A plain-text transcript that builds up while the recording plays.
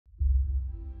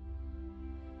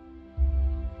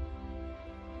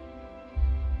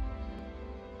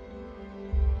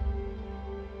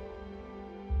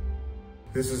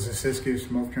This is the Siskyou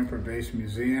Smokejumper Base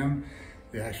Museum.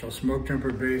 The actual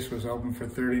Smokejumper Base was open for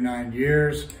 39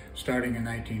 years, starting in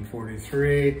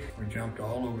 1943. We jumped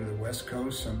all over the West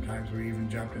Coast. Sometimes we even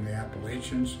jumped in the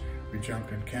Appalachians. We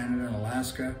jumped in Canada and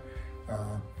Alaska.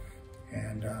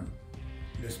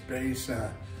 This base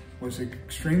was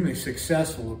extremely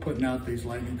successful at putting out these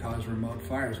lightning-caused remote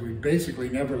fires. We basically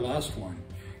never lost one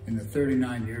in the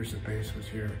 39 years the base was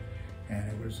here. And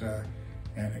it was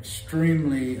an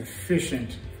extremely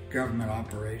efficient government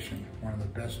operation, one of the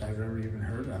best I've ever even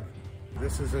heard of.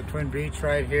 This is a Twin Beach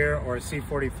right here, or a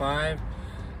C-45.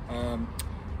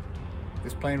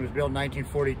 This plane was built in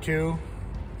 1942.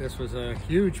 This was a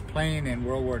huge plane in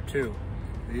World War II.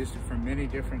 They used it for many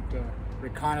different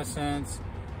reconnaissance,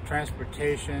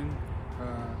 transportation,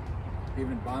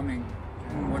 even bombing.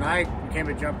 And when I became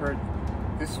a jumper,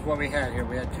 this is what we had here.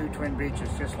 We had two Twin Beaches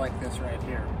just like this right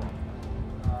here.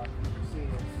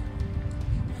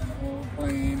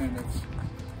 Plane, and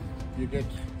you get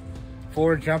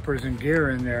 4 jumpers and gear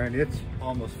in there, and it's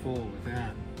almost full with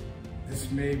that.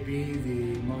 This may be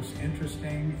the most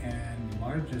interesting and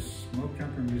largest smoke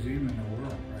jumper museum in the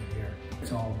world right here.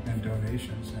 It's all been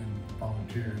donations and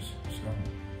volunteers,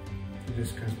 so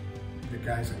just because the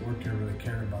guys that work here really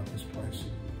care about this place.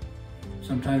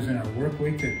 Sometimes in our work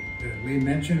week that Lee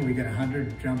mentioned, we get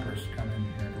 100 jumpers come in